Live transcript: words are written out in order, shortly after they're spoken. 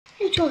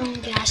turn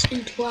gas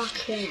into a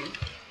can.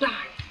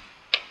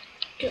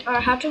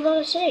 Or how to build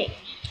a saie.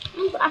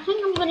 I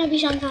think I'm gonna be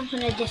sometimes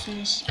on a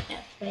different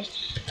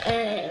place,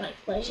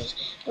 places.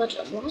 But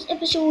last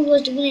episode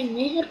was doing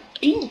another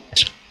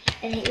beach,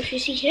 and if you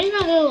see, here's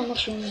my little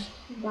mushroom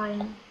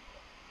biome.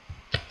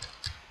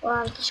 Well,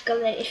 I've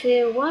discovered if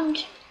you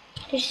want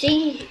to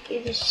see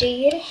the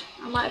seed,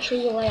 I'm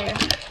actually there.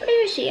 What do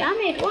you see? I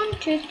made 1,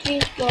 2, 3,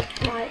 4,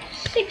 5,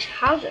 6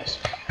 houses,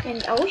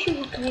 and I wish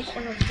you could make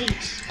one of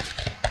these.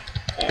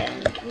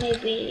 And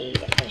maybe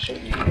I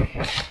should know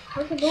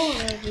how to do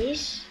one of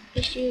these.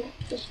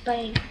 Just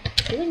by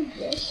doing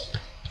this.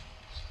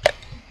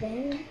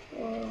 Then,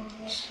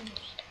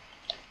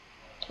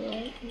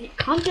 okay, it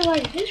can't be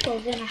like this. Well,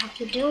 then I have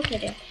to deal with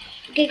it.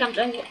 Okay, guys,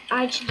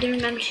 I just didn't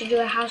remember to do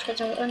a house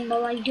because I was on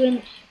like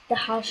doing the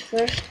house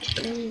first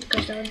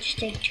because that would just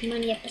take too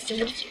many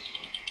episodes.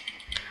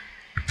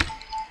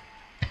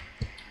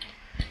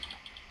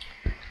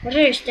 What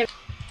is there?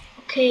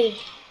 Okay,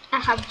 I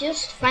have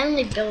just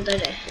finally built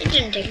it. It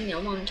didn't take me a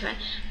long time,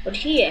 but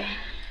here,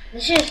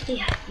 this is the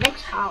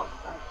next house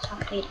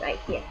that's made right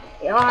here.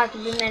 They all have to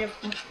be made of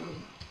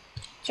mushroom.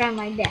 Try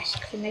my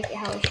best to make it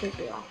how it should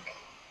be like.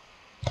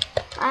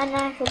 And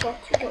I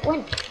forgot to get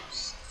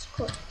windows. That's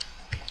cool.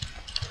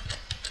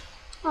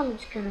 I'm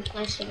just gonna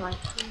place it like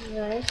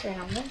this,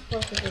 and I'm not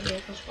supposed to do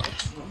this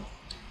one.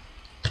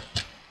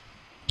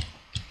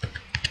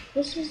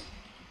 This is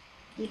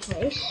the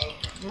place.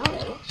 No,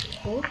 it looks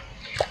cool.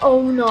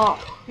 Oh no,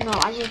 no,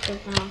 I just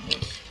don't know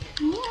this.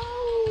 No.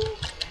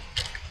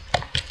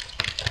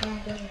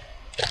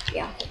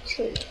 Yeah, that's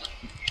true.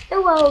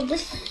 Oh well,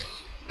 this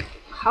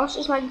house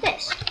is like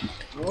this.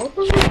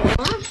 Open the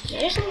door.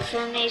 There's some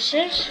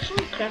furnaces, some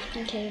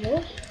crafting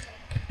tables.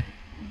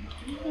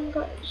 I've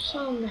got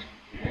some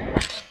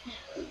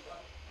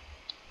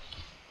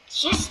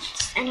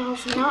chests, and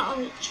I've not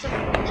on this.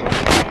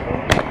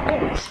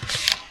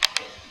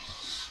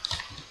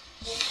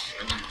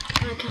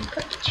 I can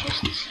put the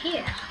chests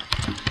here.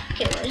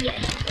 Okay, well, yeah,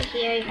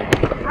 here you go.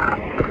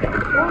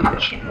 1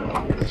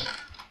 chest.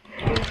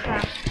 You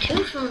have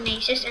 2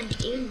 furnaces and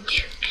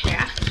huge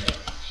craft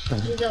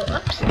table. You go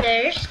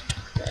upstairs.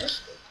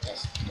 This, and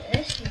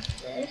this, and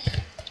this.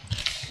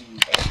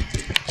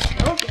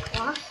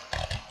 Cloth.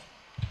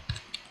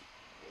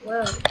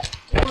 Whoa,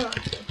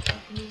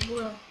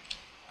 whoa.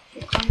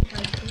 You can't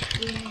like this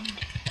and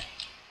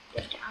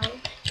get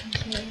out and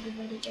see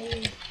everybody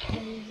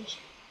just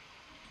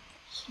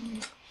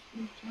sneak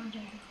out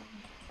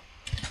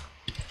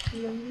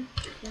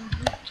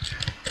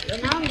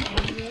When I'm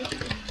doing it,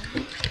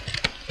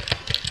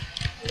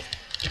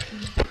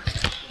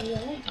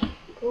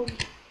 go.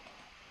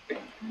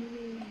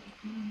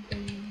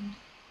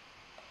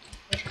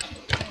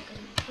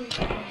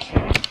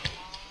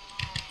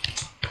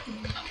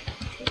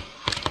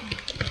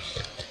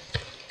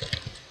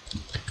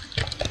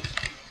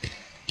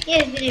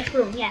 Here's the next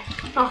room, yeah.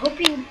 I hope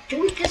you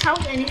enjoyed this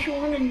house, and if you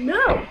want to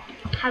know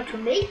how to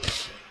make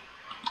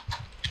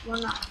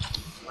one of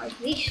like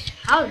these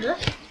houses,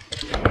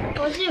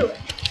 I'll do it.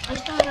 I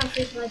start off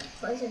with like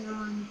placing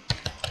on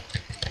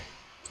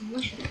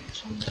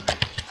mushrooms.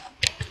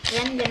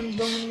 Then get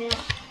boom it.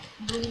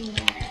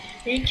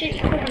 Then check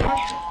for the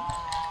mushroom.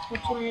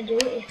 What you want to do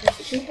is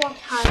the 2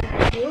 blocks high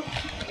to do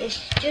is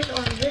just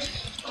on this,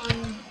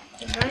 on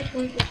the right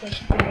one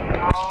position.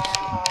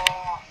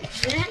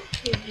 Then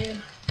you do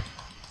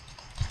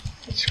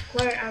a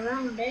square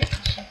around it,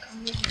 so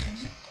come in.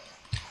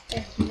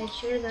 Just to make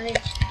sure that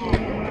it's doing the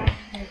right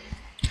way.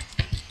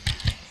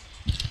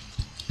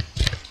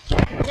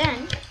 Then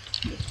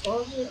you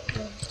close it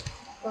with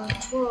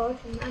the board.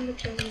 Remember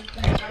to leave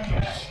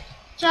that.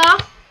 So,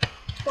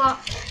 well,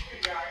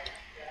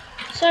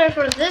 sorry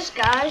for this,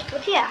 guys,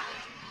 but yeah.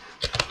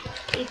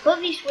 You put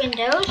these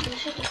windows.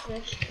 This is the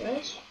first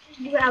place.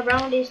 Just do it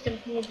around this to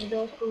make the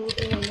doors go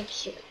in the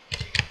ship.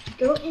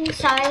 Go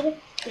inside.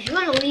 If you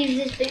want to leave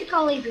this, but you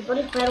can't leave it, but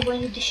it's better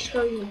when you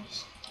destroy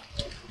this.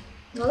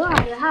 No,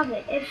 you have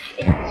it. If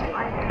it's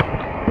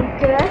like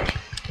good,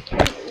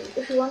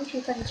 if you want,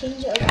 you can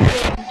change it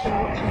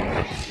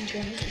into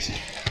this.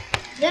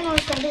 Then we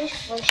can do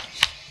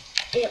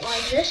it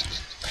like this.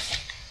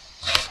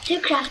 To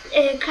craft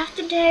a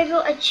crafting table,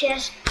 a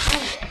chest,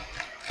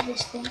 and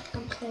this thing,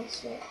 and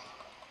place it.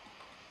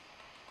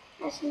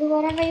 Let's do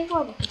whatever you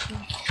want.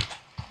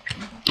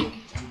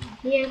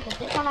 Here,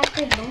 because it's not like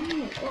they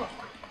don't work.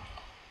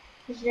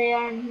 Because they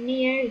are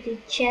near the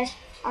chest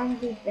and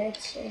the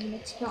beds, and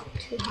it's not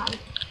too high.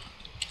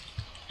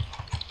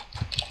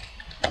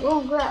 It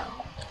won't grow.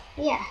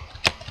 Yeah.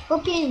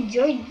 Hope you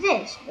enjoyed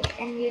this,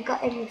 and you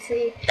got it if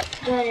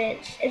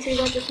you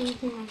got the same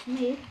thing as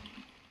me.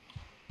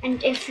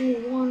 And if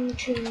you want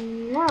to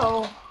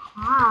know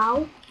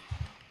how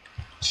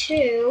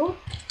to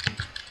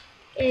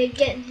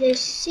get this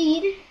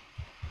seed,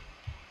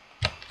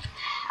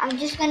 I'm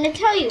just gonna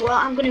tell you. Well,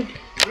 I'm gonna be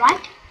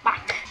right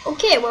back.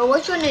 Okay, well,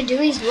 what you wanna do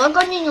is log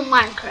on in your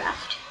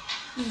Minecraft.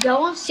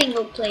 Go on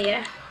single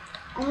player.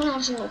 I'm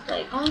on single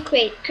player. Go on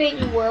create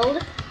a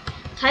world.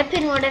 Type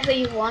in whatever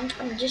you want.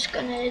 I'm just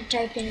gonna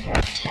type in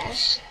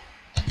test.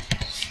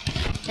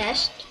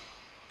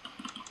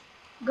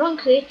 Go on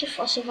creative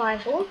for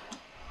survival.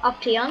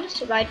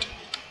 Options, write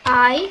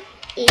I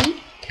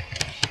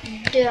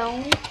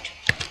don't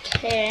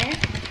care.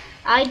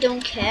 I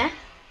don't care.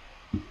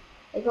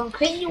 We're gonna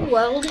create a new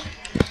world.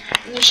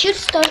 And you should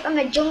start on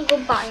a jungle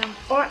biome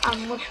or a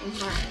mushroom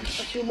biome.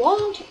 If you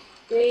won't,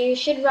 you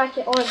should write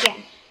it all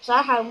again. So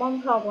I had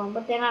one problem,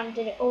 but then I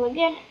did it all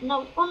again.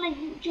 Now on a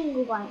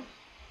jungle biome.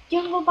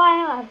 Jungle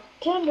biome, I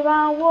turned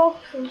around,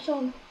 walked for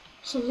some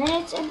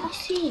minutes, and I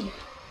see.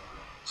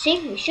 See,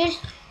 we should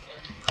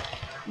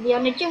be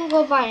on a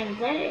jungle biome.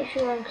 Then if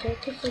you want to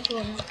click the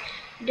one,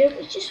 do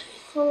it just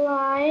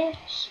fly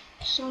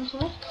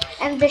sometimes.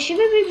 And there should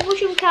be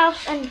mushroom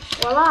cows, and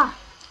voila.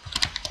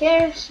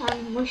 Here's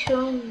some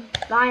mushroom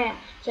biome.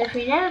 So if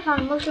you never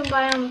found mushroom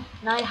biome,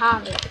 now you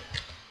have it.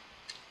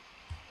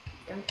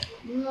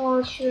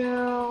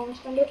 Mushrooms,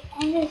 can do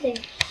anything.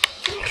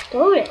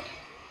 Explore it.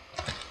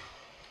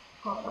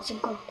 Oh, that's a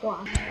good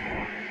one.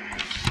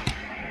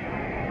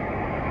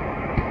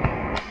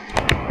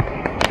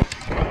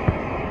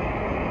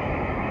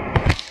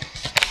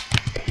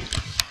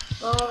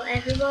 Well,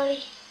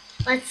 everybody,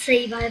 let's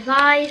say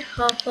bye-bye.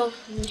 Hop of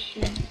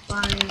mushroom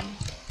biome.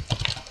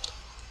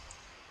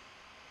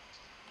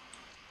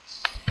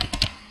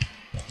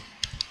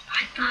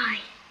 Bye.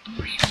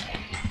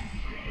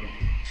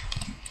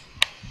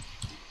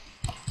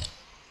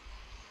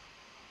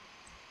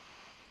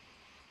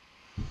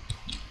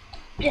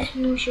 This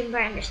mushroom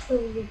biome is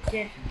totally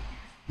different.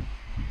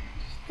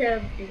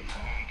 Totally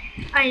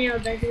bad. I know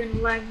that's gonna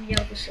lag me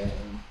out the server.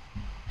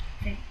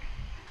 I think.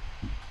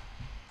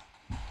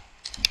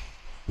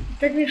 It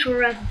took me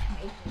forever to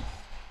make this.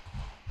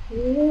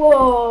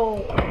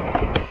 Whoa!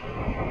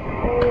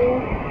 Oh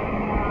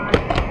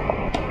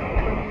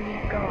my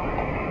god.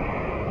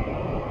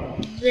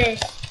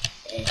 This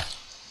is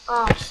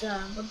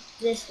awesome. But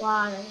this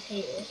lag, I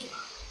hate this lag.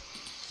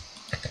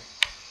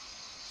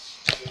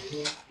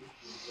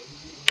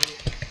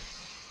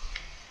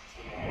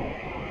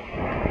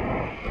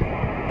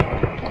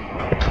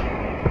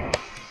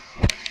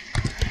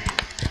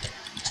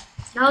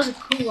 That was a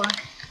cool one.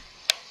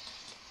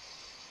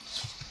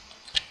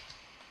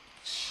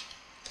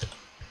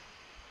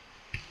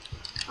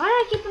 Why do I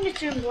keep on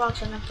destroying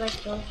blocks on the place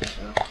close? It's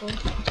so cool.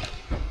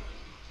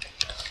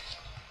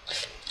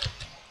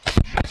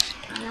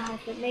 I don't know how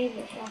to make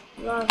this. I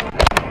love it.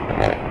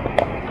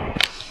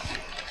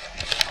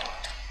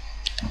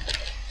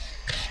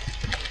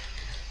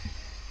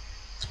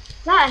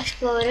 That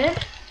exploded.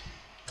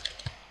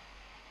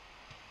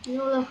 You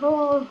know, the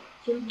whole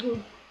jungle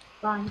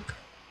biome.